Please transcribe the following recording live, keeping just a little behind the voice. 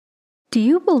Do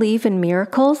you believe in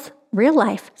miracles? Real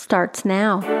life starts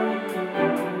now.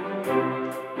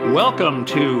 Welcome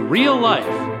to Real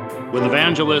Life with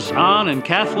evangelists Ann and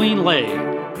Kathleen Lay,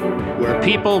 where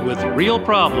people with real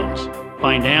problems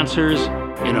find answers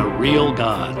in a real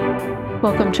God.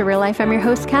 Welcome to Real Life. I'm your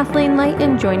host, Kathleen Lay,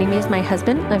 and joining me is my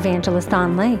husband, evangelist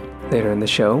Ann Lay. Later in the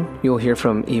show, you'll hear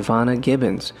from Ivana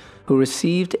Gibbons, who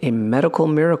received a medical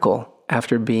miracle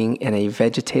after being in a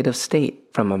vegetative state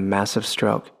from a massive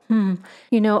stroke.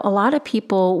 You know, a lot of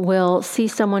people will see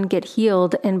someone get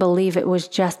healed and believe it was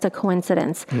just a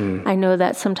coincidence. I know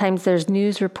that sometimes there's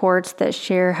news reports that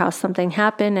share how something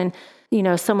happened and, you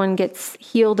know, someone gets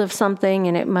healed of something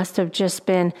and it must have just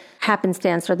been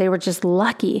happenstance or they were just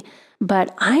lucky.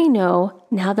 But I know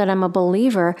now that I'm a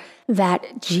believer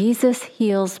that Jesus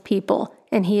heals people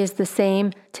and he is the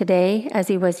same today as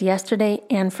he was yesterday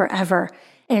and forever.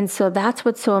 And so that's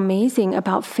what's so amazing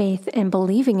about faith and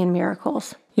believing in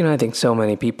miracles. You know, I think so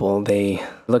many people, they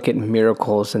look at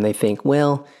miracles and they think,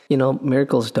 well, you know,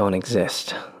 miracles don't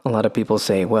exist. A lot of people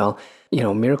say, well, you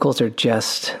know, miracles are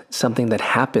just something that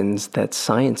happens that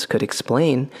science could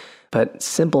explain. But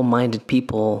simple-minded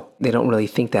people, they don't really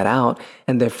think that out,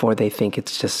 and therefore they think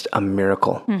it's just a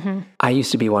miracle. I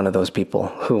used to be one of those people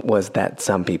who was that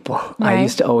some people. Right. I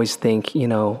used to always think, you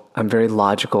know, I'm very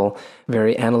logical,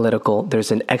 very analytical.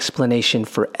 There's an explanation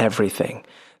for everything.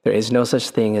 There is no such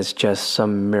thing as just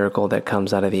some miracle that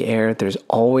comes out of the air. There's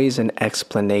always an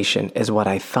explanation, is what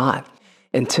I thought,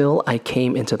 until I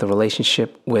came into the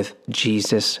relationship with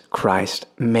Jesus Christ.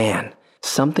 Man,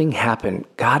 something happened.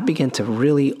 God began to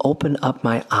really open up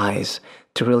my eyes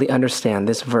to really understand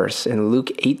this verse. In Luke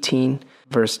 18,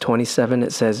 verse 27,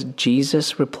 it says,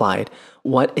 Jesus replied,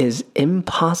 "What is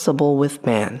impossible with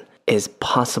man is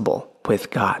possible with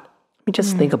God." Let me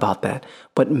just think about that.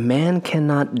 What man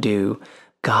cannot do,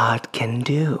 God can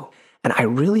do. And I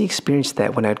really experienced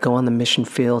that when I'd go on the mission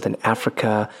field in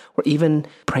Africa or even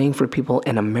praying for people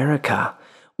in America.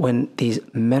 When these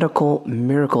medical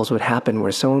miracles would happen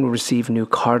where someone would receive new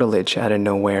cartilage out of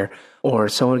nowhere or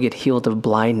someone would get healed of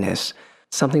blindness,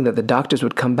 something that the doctors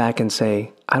would come back and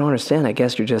say, I don't understand, I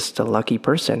guess you're just a lucky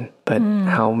person. But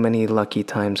how many lucky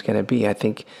times can it be? I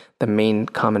think the main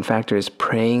common factor is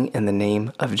praying in the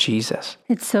name of Jesus.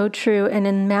 It's so true. And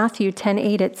in Matthew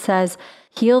 10:8, it says,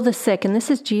 heal the sick. And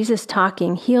this is Jesus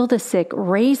talking. Heal the sick,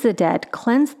 raise the dead,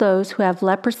 cleanse those who have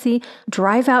leprosy,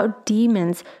 drive out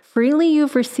demons. Freely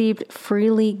you've received,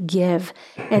 freely give.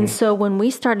 And so when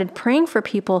we started praying for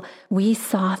people, we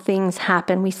saw things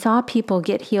happen. We saw people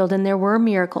get healed and there were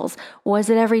miracles. Was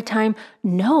it every time?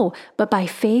 No. But by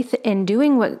faith and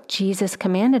doing what Jesus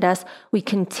commanded us, we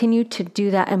continue to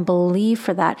do that and believe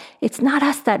for that. It's not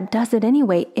us that does it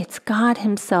anyway. It's God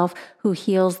himself who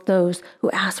heals those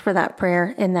who ask for that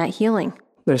prayer and that healing.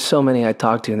 There's so many I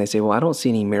talk to and they say, well, I don't see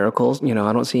any miracles. You know,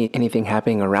 I don't see anything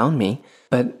happening around me.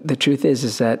 But the truth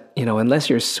is that, you know, unless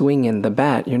you're swinging the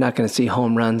bat, you're not going to see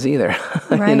home runs either,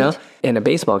 Right. you know, in a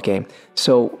baseball game.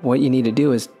 So what you need to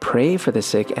do is pray for the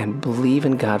sick and believe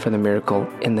in God for the miracle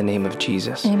in the name of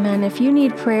Jesus. Amen. If you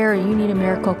need prayer or you need a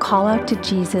miracle, call out to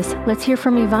Jesus. Let's hear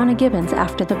from Ivana Gibbons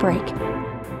after the break.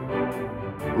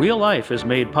 Real Life is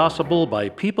made possible by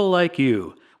people like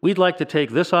you. We'd like to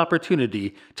take this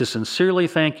opportunity to sincerely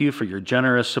thank you for your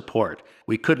generous support.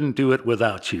 We couldn't do it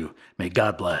without you. May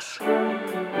God bless.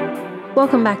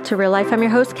 Welcome back to Real Life. I'm your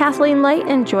host, Kathleen Lay,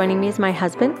 and joining me is my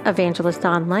husband, evangelist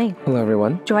Ann Lay. Hello,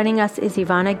 everyone. Joining us is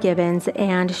Ivana Gibbons,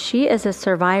 and she is a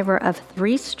survivor of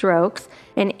 3 strokes,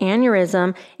 an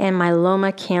aneurysm, and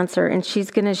myeloma cancer. And she's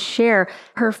going to share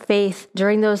her faith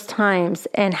during those times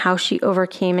and how she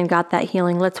overcame and got that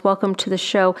healing. Let's welcome to the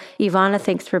show, Ivana.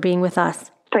 Thanks for being with us.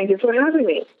 Thank you for having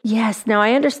me. Yes. Now,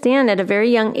 I understand at a very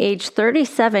young age,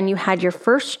 37, you had your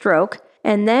first stroke,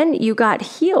 and then you got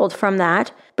healed from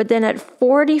that. But then at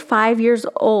 45 years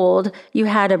old, you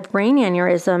had a brain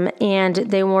aneurysm and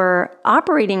they were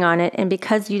operating on it. And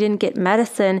because you didn't get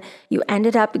medicine, you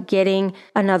ended up getting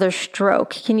another stroke.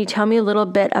 Can you tell me a little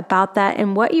bit about that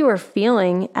and what you were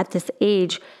feeling at this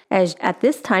age, as at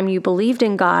this time you believed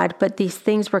in God, but these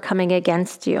things were coming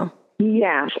against you?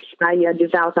 Yes, I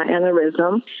developed an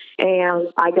aneurysm, and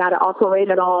I got it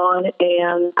operated on,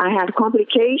 and I had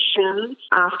complications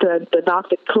after the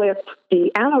doctor clipped the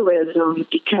aneurysm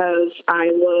because I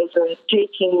wasn't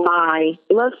taking my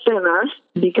blood thinner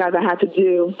because I had to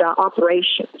do the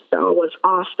operation. So I was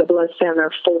off the blood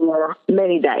thinner for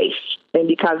many days, and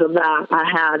because of that, I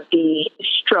had the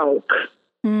stroke.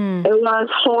 It was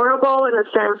horrible in the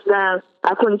sense that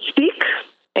I couldn't speak.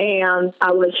 And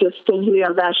I was just totally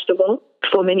a vegetable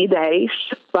for many days.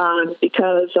 But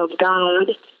because of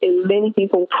God and many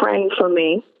people praying for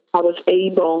me, I was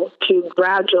able to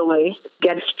gradually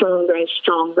get stronger and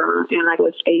stronger, and I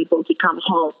was able to come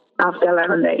home after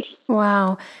 11 days.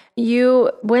 Wow.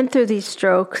 You went through these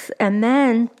strokes, and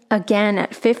then again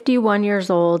at 51 years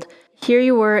old, here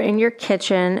you were in your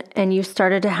kitchen and you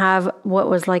started to have what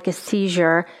was like a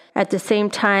seizure. At the same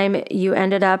time, you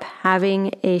ended up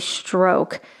having a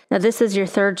stroke. Now, this is your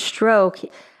third stroke.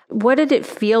 What did it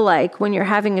feel like when you're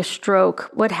having a stroke?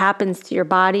 What happens to your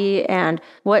body and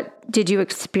what did you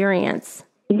experience?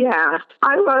 Yeah,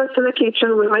 I was in the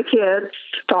kitchen with my kids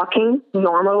talking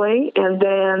normally, and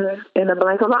then in the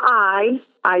blink of an eye,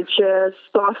 I just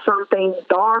saw something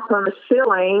dark on the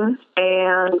ceiling,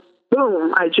 and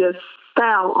boom, I just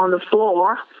fell on the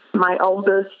floor. My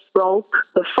oldest broke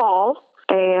the fall,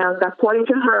 and according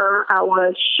to her, I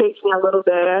was shaking a little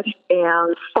bit,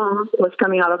 and foam was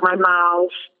coming out of my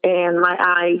mouth, and my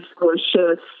eyes were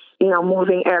just,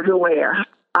 moving everywhere.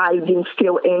 I didn't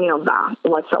feel any of that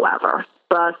whatsoever.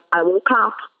 But I woke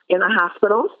up in a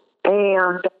hospital,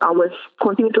 and I was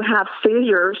continuing to have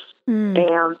seizures,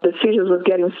 and the seizures was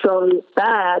getting so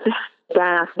bad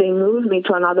that they moved me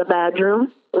to another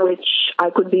bedroom, which I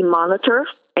could be monitored,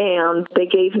 and they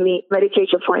gave me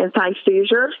medication for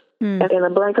anti-seizures. And in a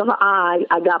blink of an eye,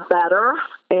 I got better,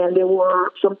 and there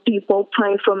were some people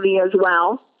praying for me as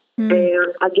well.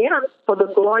 And again, for the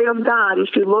glory of God,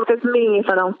 if you look at me, if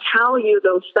I don't tell you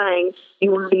those things,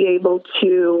 you won't be able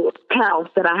to tell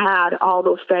that I had all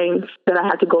those things that I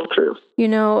had to go through.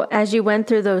 As you went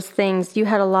through those things, you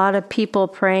had a lot of people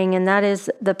praying, and that is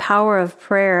the power of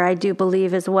prayer, I do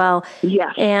believe as well.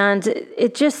 Yes. And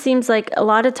it just seems like a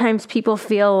lot of times people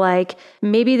feel like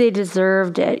maybe they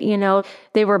deserved it.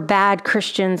 They were bad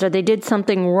Christians or they did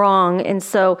something wrong. And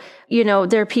so,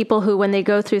 there are people who, when they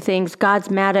go through things,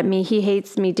 God's mad at me, he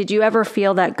hates me. Did you ever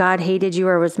feel that God hated you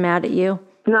or was mad at you?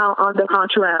 No, on the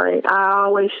contrary. I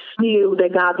always knew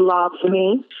that God loves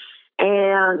me,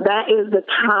 and that is the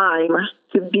time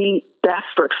to be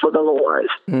desperate for the Lord,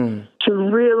 to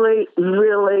really,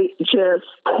 really just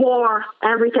pour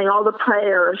everything, all the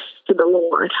prayers to the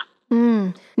Lord.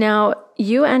 Now,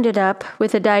 you ended up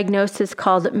with a diagnosis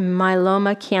called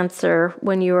myeloma cancer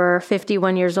when you were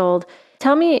 51 years old.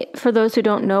 Tell me, for those who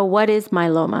don't know, what is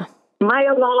myeloma?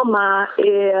 Myeloma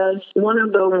is one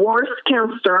of the worst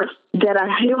cancers that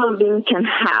a human being can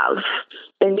have.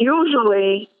 And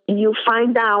usually you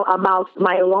find out about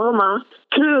myeloma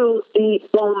through the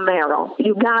bone marrow.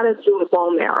 You got to do a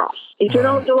bone marrow. If you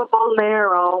don't do a bone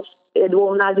marrow, it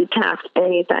will not detect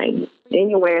anything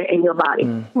anywhere in your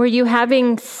body. Were you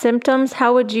having symptoms?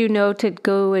 How would you know to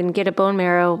go and get a bone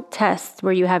marrow test?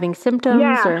 Were you having symptoms?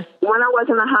 Yeah. Or? When I was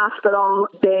in the hospital,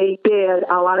 they did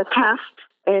a lot of tests,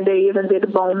 and they even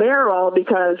did bone marrow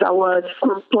because I was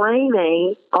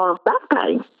complaining of back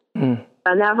pain.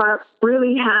 I never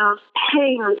really have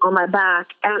pain on my back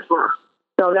ever.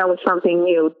 So that was something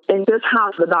new. In this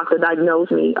house, the doctor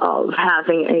diagnosed me of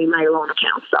having a myeloma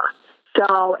cancer.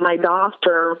 So my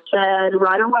doctor said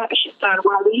right away, she said,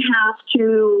 well, we have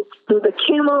to do the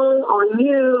chemo on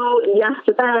you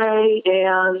yesterday.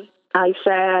 And I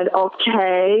said,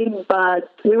 okay,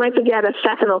 but we went to get a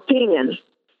second opinion.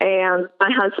 And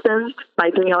my husband, by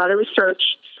doing a lot of research,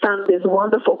 found this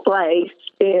wonderful place.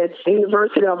 It's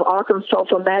University of Arkansas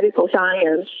for Medical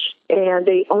Science, and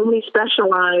they only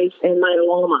specialize in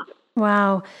myeloma.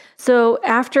 Wow. So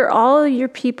after all your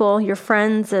people, your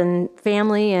friends and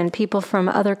family and people from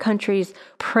other countries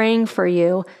praying for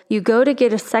you, you go to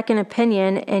get a second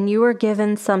opinion and you were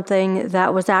given something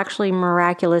that was actually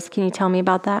miraculous. Can you tell me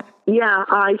about that? Yeah,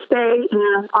 I stay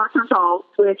in Arkansas,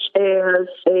 which is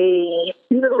a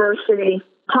university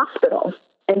hospital.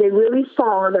 And they really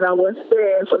saw that I was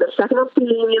there for the second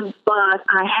opinion, but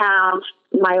I have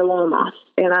myeloma.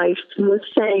 And I was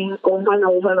saying over and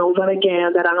over and over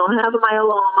again that I don't have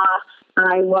myeloma.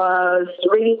 I was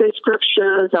reading the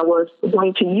scriptures. I was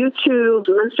going to YouTube,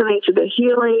 listening to the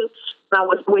healing. I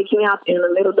was waking up in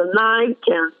the middle of the night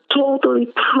and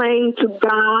totally praying to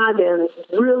God and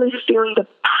really feeling the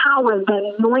power and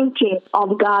the anointing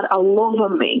of God all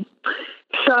over me.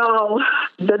 So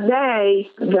the day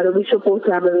that we were supposed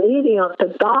to have a meeting with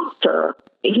the doctor,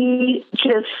 he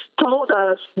just told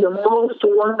us the most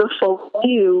wonderful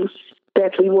news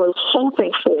that we were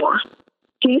hoping for.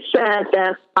 He said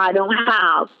that I don't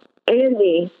have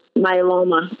any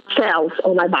myeloma cells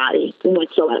on my body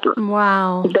whatsoever.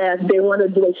 Wow. That they want to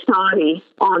do a study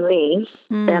on me.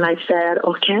 And I said,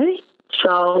 okay.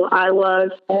 So I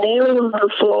was kneeling on the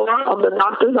floor of the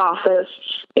doctor's office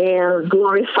and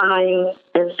glorifying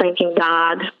and thanking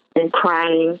God and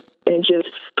crying and just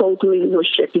totally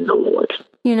worshiping the Lord.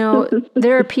 You know,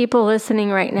 there are people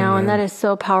listening right now, and that is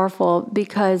so powerful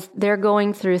because they're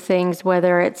going through things,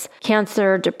 whether it's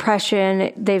cancer,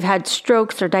 depression, they've had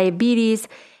strokes or diabetes.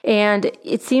 And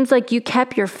it seems like you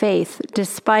kept your faith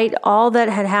despite all that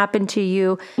had happened to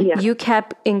you. Yeah. You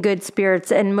kept in good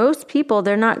spirits. And most people,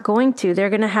 they're not going to.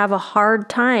 They're going to have a hard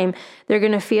time. They're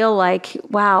going to feel like,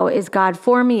 wow, is God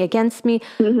for me, against me?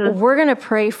 We're going to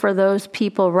pray for those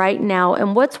people right now.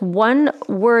 And what's one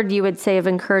word you would say of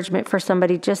encouragement for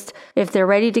somebody just if they're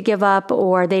ready to give up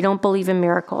or they don't believe in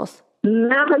miracles?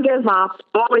 Never give up.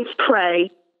 Always pray.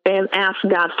 And ask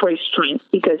God for his strength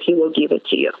because he will give it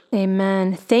to you.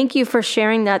 Amen. Thank you for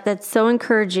sharing that. That's so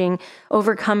encouraging,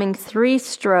 overcoming 3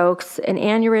 strokes, an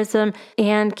aneurysm,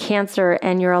 and cancer,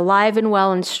 and you're alive and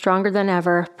well and stronger than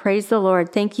ever. Praise the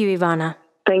Lord. Thank you, Ivana.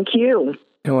 Thank you.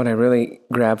 And what I really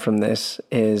grabbed from this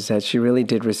is that she really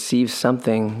did receive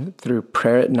something through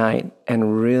prayer at night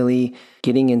and really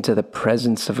getting into the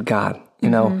presence of God.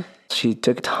 You know, she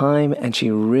took time and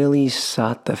she really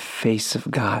sought the face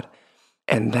of God.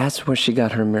 And that's where she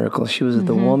got her miracle. She was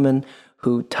the woman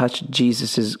who touched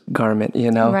Jesus's garment, you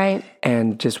know, Right.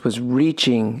 and just was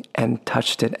reaching and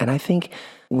touched it. And I think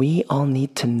we all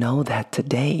need to know that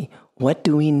today. What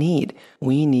do we need?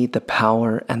 We need the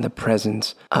power and the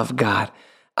presence of God.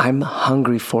 I'm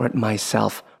hungry for it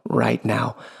myself right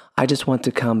now. I just want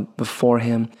to come before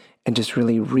him and just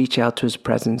really reach out to his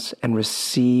presence and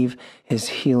receive his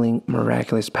healing,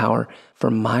 miraculous power for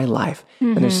my life.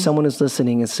 And there's someone who's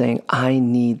listening and saying, I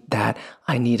need that.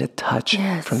 I need a touch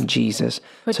from Jesus.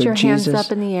 Put So your Jesus, hands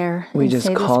up in the air. we and just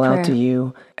say call this out prayer. to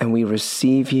you and we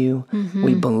receive you.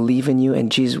 We believe in you.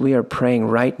 And Jesus, we are praying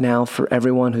right now for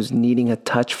everyone who's needing a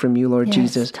touch from you, Lord Yes,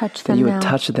 Jesus, touch that them you would now.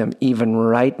 touch them even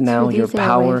right now. Through Your these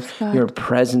power, airwaves, God. your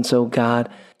presence, oh God,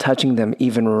 touching them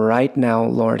even right now,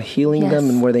 Lord, healing them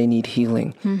Yes. and where they need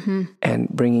healing and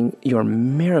bringing your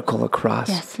miracle across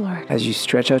Yes, Lord. as you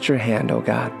stretch out your hand, oh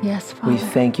God. Yes, Father. We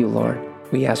thank you, Lord.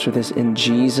 We ask for this in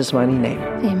Jesus' mighty name.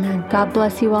 Amen. God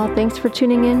bless you all. Thanks for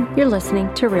tuning in. You're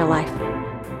listening to Real Life.